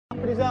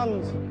his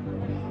hands.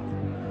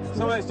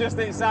 Someone's just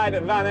inside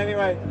the van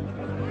anyway.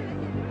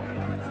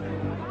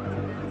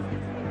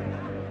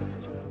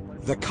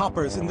 The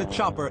coppers in the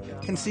chopper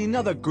can see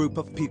another group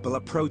of people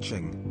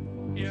approaching.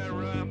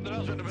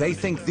 They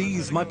think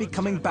these might be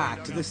coming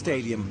back to the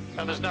stadium.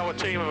 And there's now a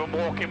team of them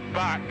walking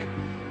back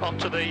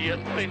onto the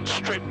thin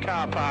strip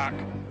car park.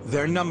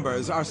 Their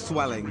numbers are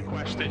swelling.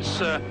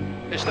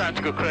 It's starting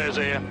to go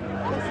crazy here.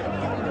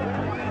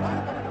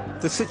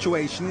 The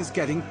situation is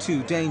getting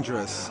too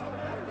dangerous.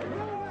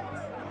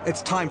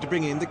 It's time to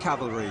bring in the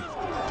cavalry.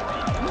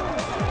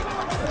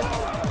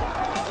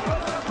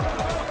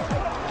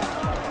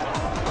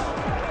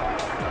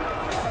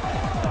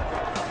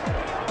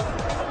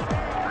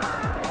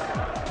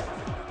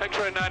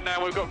 X-ray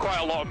 99, we've got quite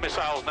a lot of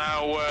missiles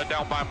now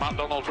down by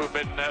McDonald's. We've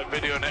been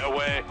videoing it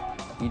away.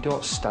 You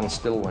don't stand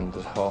still when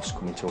there's a horse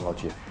coming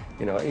towards you.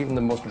 You know, even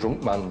the most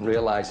drunk man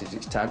realises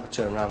it's time to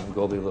turn around and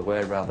go the other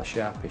way, rather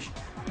sharpish.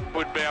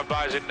 We'd be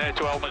advising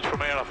NATO elements from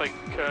here. I think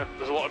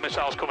there's a lot of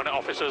missiles coming at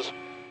officers.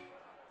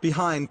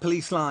 Behind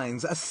police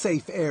lines, a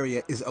safe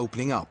area is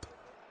opening up.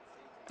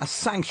 A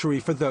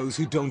sanctuary for those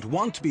who don't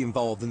want to be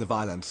involved in the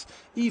violence,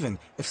 even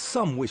if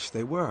some wish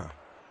they were.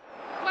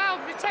 Well,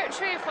 to be totally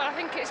truthful, I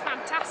think it's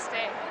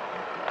fantastic.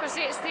 Because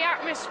it's the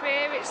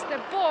atmosphere, it's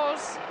the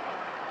buzz.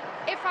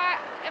 If I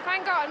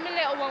ain't got my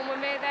little one with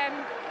me,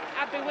 then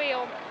I'd be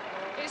wheel.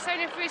 It's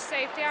only for his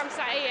safety I'm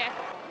sat here.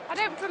 I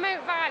don't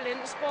promote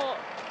violence, but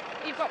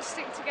you've got to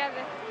stick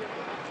together.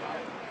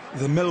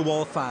 The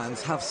Millwall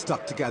fans have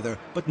stuck together,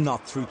 but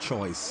not through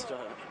choice.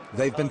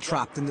 They've been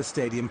trapped in the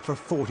stadium for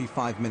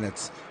 45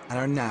 minutes and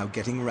are now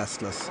getting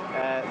restless.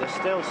 They're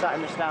still sat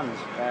in the stands.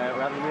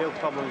 We're having real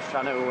problems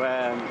trying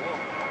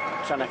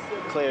to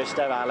clear a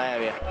sterile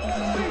area.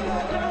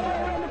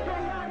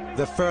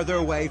 The further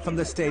away from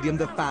the stadium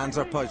the fans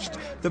are pushed,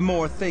 the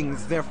more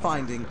things they're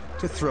finding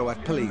to throw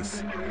at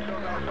police.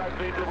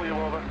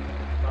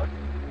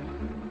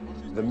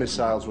 The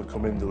missiles were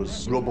coming, there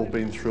was rubble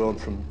being thrown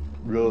from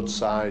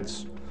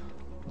roadsides.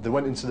 They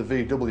went into the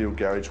VW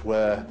garage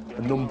where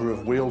a number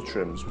of wheel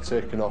trims were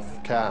taken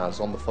off cars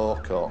on the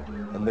forecourt,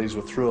 and these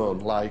were thrown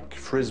like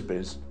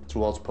frisbees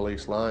towards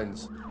police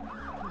lines.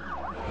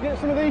 Get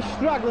some of these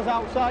stragglers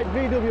outside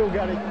VW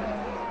garage.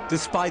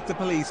 Despite the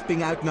police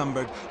being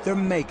outnumbered, they're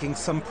making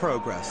some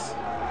progress.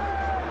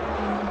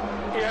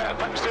 Yeah,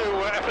 thanks to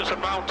efforts of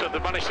Mounted,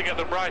 they've managed to get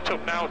them right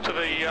up now to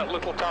the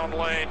Little Town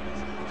Lane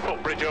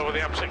footbridge over the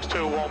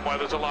M621 where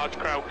there's a large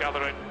crowd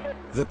gathering.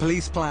 The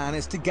police plan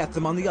is to get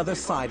them on the other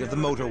side of the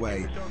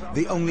motorway.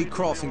 The only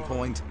crossing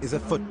point is a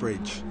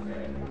footbridge.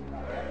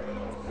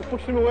 We're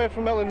pushing them away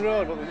from Ellen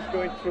Road, but they're just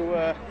going through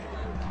the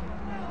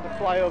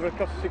flyover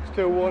across the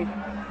 621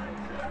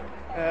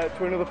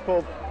 to another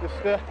pub.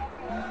 Just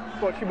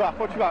watch your back,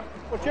 watch your back.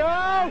 Watch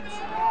out!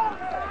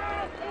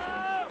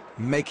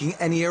 Making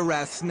any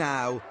arrests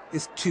now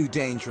is too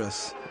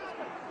dangerous.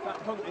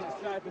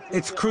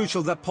 It's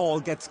crucial that Paul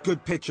gets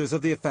good pictures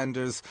of the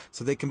offenders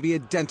so they can be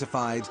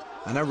identified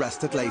and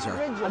arrested later.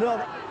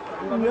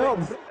 No,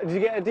 did you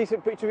get a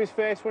decent picture of his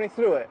face when he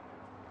threw it?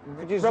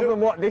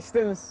 From what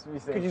distance, you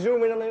think? Could you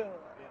zoom in on him?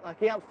 Like,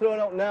 he ain't thrown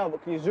out now,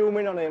 but can you zoom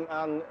in on him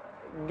and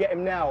get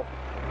him now?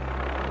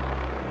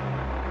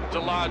 There's a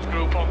large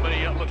group on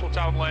the Little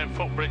Town Lane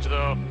footbridge,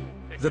 though.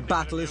 The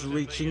battle is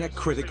reaching a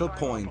critical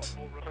point.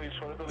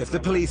 If the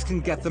police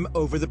can get them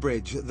over the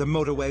bridge, the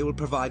motorway will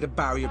provide a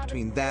barrier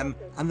between them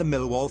and the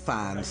Millwall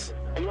fans.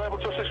 Are you able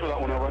to assist with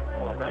that one,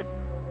 over?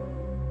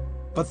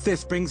 But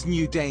this brings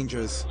new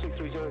dangers.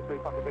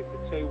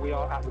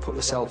 Put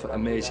yourself at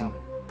amazing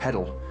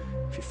pedal.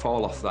 If you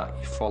fall off that,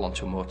 you fall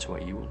onto a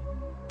motorway, you will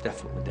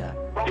definitely die.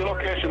 Your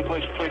location,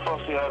 please, 3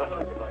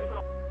 Sierra.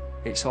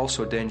 It's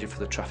also a danger for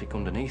the traffic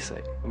underneath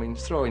it. I mean,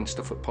 throwing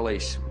stuff at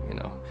police, you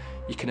know,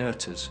 you can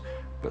hurt us,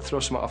 but throw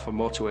something off a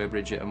motorway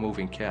bridge at a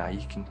moving car,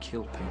 you can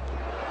kill people.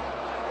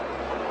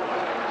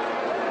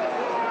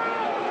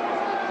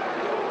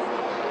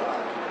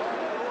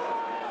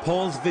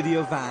 Paul's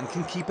video van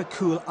can keep a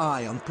cool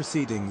eye on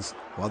proceedings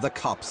while the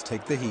cops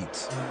take the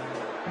heat.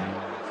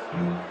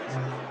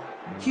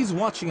 He's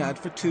watching out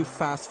for two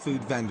fast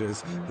food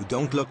vendors who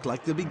don't look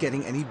like they'll be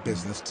getting any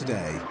business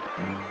today.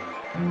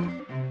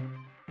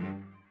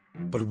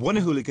 But one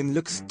hooligan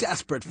looks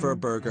desperate for a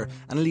burger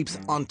and leaps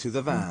onto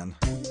the van.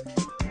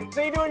 What's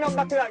he doing on the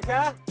back of that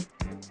car?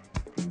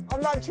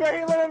 On that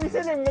trailer, have you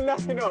seen him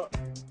knocking up?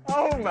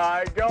 Oh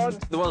my God.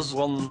 There was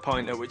one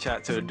point at which I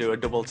had to do a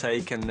double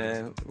take,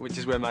 and which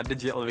is where my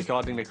digital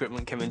recording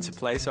equipment came into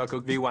play, so I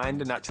could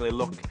rewind and actually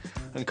look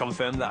and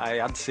confirm that I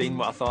had seen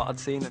what I thought I'd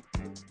seen.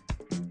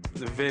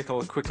 The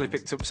vehicle quickly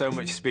picked up so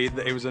much speed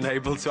that he was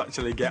unable to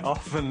actually get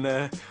off, and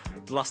the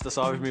last I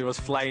saw of me was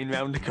flying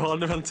round the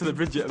corner onto the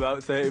bridge at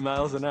about 30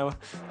 miles an hour.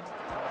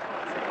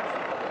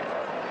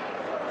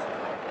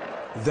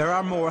 There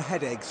are more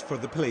headaches for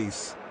the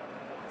police.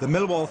 The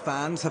Millwall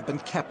fans have been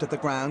kept at the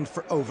ground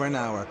for over an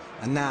hour,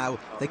 and now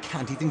they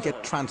can't even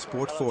get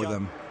transport for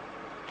them.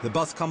 The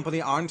bus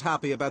company aren't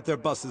happy about their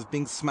buses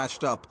being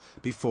smashed up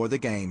before the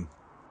game.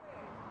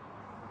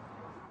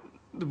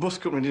 The bus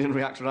company didn't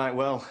react right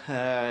well.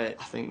 I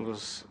think it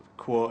was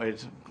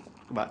quoted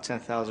about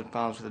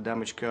 £10,000 for the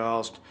damage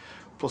caused,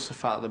 plus the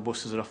fact that the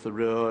buses are off the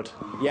road.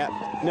 Yeah,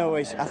 no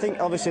worries. I think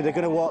obviously they're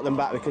going to walk them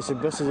back because the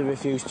buses have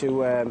refused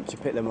to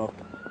pick them up.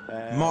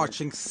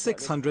 Marching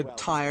 600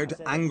 tired,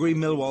 angry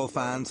Millwall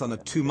fans on a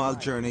 2-mile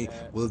journey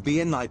will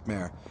be a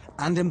nightmare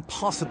and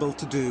impossible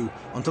to do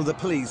until the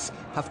police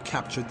have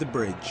captured the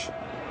bridge.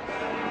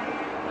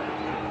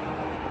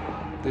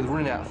 They're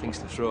running out of things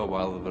to throw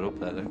while they're up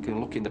there. They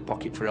can look in the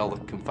pocket for all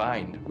they can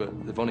find,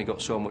 but they've only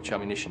got so much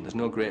ammunition. There's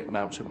no great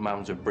mounds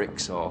of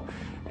bricks or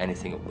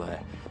anything up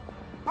there.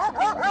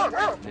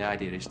 The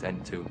idea is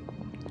then to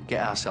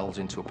get ourselves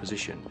into a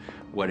position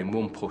where in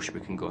one push we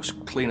can go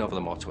clean over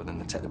the motorway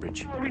and then take the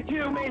bridge.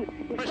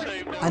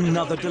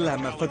 Another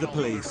dilemma for the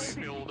police.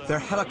 Their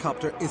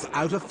helicopter is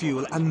out of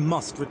fuel and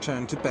must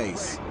return to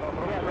base.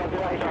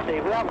 We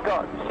have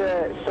got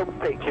some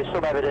pictures,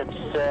 some evidence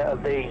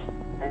of these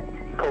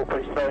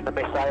culprits throwing the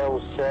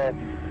missiles.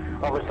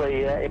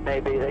 Obviously, it may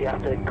be that you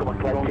have to come and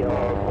collect it,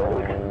 or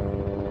we can...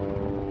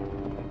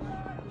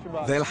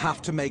 They'll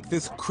have to make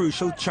this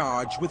crucial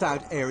charge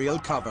without aerial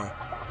cover.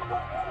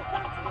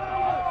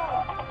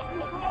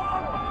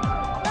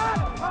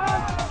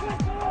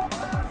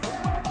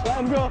 Let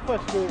them go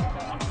first, please.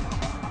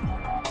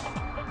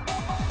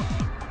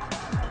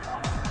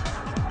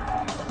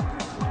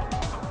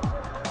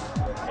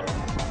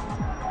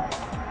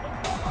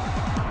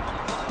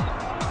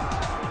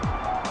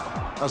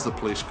 As the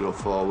police go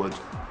forward,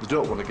 they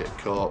don't want to get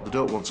caught, they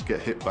don't want to get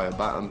hit by a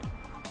baton,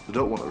 they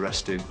don't want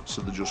arrested, so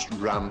they just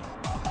ran.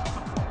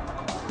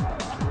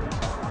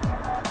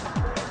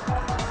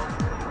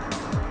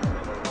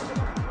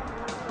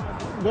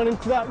 Gone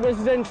into that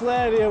residential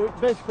area, which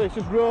basically it's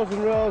just rows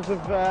and rows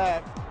of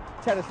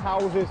terrace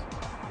houses.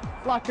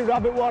 It's like a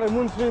rabbit warren.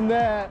 Once they're in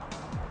there,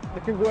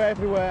 they can go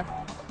everywhere.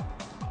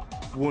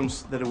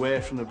 Once they're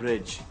away from the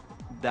bridge,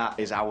 that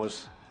is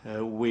ours.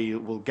 We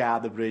will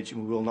guard the bridge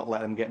and we will not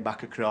let them get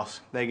back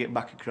across. They get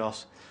back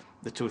across,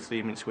 they're 2 or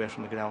 3 minutes away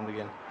from the ground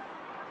again.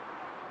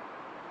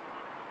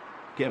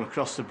 Get them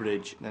across the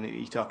bridge, then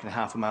you're talking a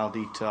half-a-mile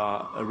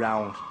detour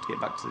around to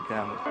get back to the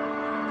ground.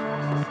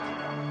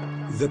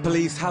 The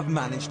police have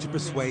managed to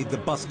persuade the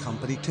bus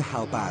company to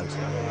help out.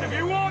 If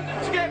you want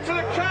to get to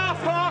the car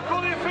park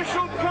or the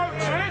official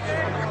coaches,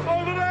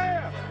 over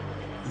there!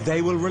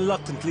 They will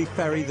reluctantly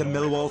ferry the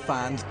Millwall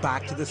fans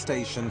back to the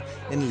station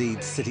in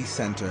Leeds city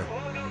centre.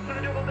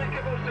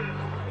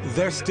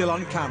 They're still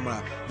on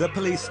camera. The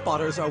police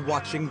spotters are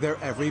watching their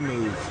every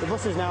move. The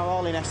buses now are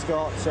all in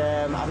escort.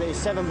 I think it's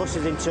 7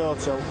 buses in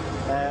total,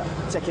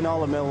 taking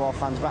all the Millwall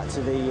fans back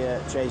to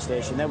the train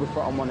station. They'll be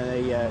put on one of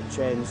the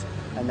trains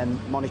and then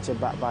monitored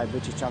back by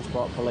British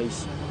Transport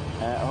Police.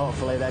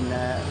 Hopefully then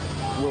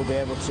we'll be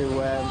able to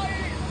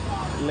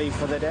leave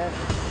for the day.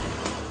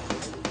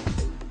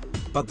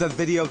 But the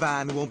video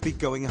van won't be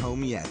going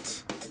home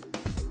yet.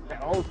 Bit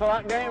old for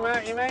that game,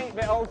 aren't you, mate?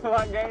 Bit old for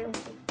that game.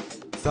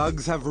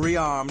 Thugs have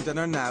rearmed and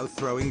are now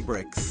throwing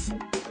bricks.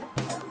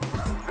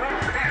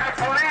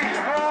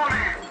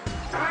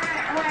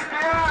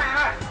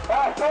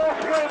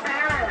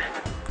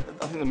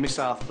 I think the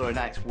missile throwing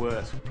act's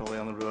worse probably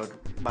on the road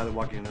by the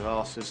wagon and the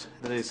horses.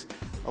 There is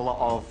a lot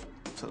of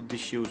sort of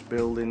disused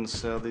buildings,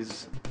 so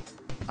there's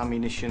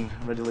ammunition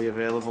readily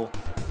available.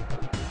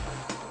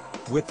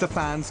 With the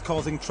fans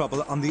causing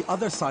trouble on the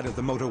other side of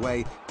the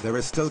motorway, there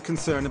is still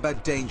concern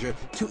about danger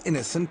to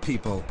innocent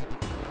people.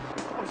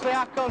 Obviously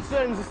our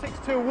concern is the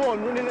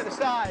 621 running at the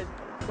side,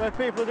 where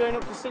people are doing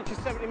up to 60 or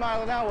 70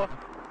 miles an hour.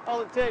 All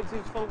it takes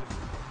is for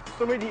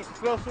some idiot to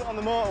throw something on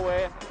the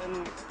motorway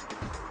and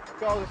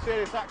cause a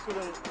serious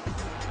accident.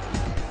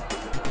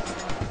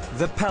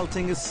 The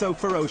pelting is so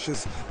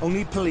ferocious,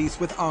 only police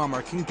with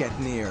armour can get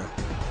near.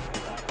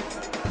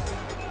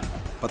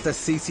 But the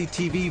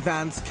CCTV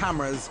van's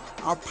cameras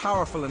are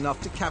powerful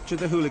enough to capture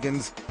the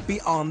hooligans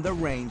beyond the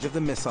range of the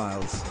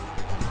missiles.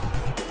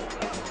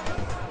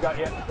 Got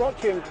you.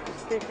 Watch him.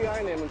 Just keep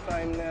behind him and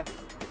try and...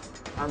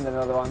 And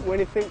another one. When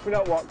he thinks we're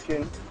not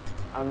watching.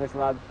 And this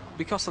lad.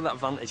 Because of that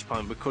vantage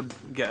point, we could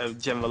get a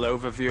general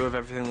overview of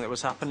everything that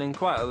was happening.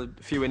 Quite a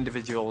few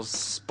individuals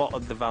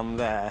spotted the van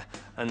there,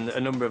 and a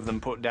number of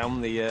them put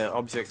down the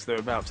objects they were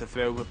about to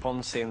throw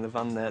upon seeing the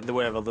van there. There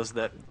were others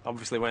that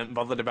obviously weren't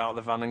bothered about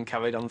the van and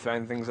carried on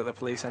throwing things at the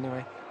police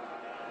anyway.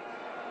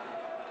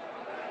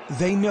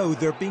 They know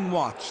they're being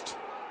watched.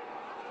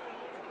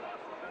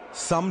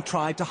 Some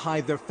try to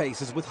hide their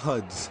faces with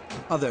hoods.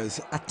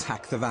 Others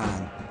attack the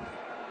van.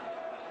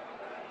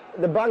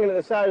 They're banging at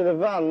the side of the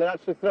van. They're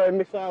actually throwing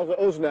missiles at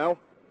us now.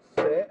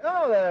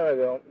 Oh, there we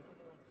go.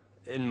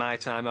 In my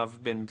time,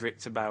 I've been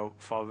bricked about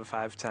 4 or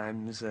 5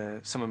 times.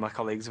 Some of my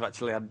colleagues have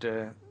actually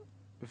had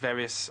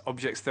various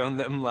objects thrown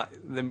at them, like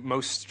the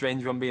most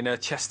strange one being a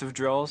chest of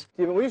drawers.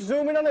 Stephen, will you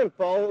zoom in on him,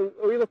 Paul?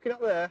 Who are you looking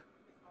at there?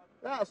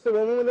 That's the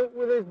one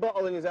with his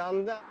bottle in his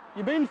hand.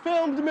 You're being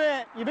filmed,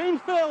 mate. You're being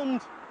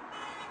filmed.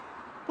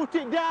 Put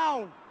it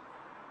down.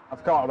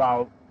 I've got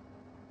about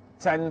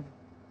 10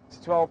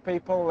 to 12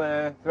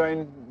 people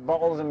throwing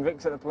bottles and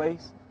bricks at the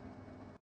police.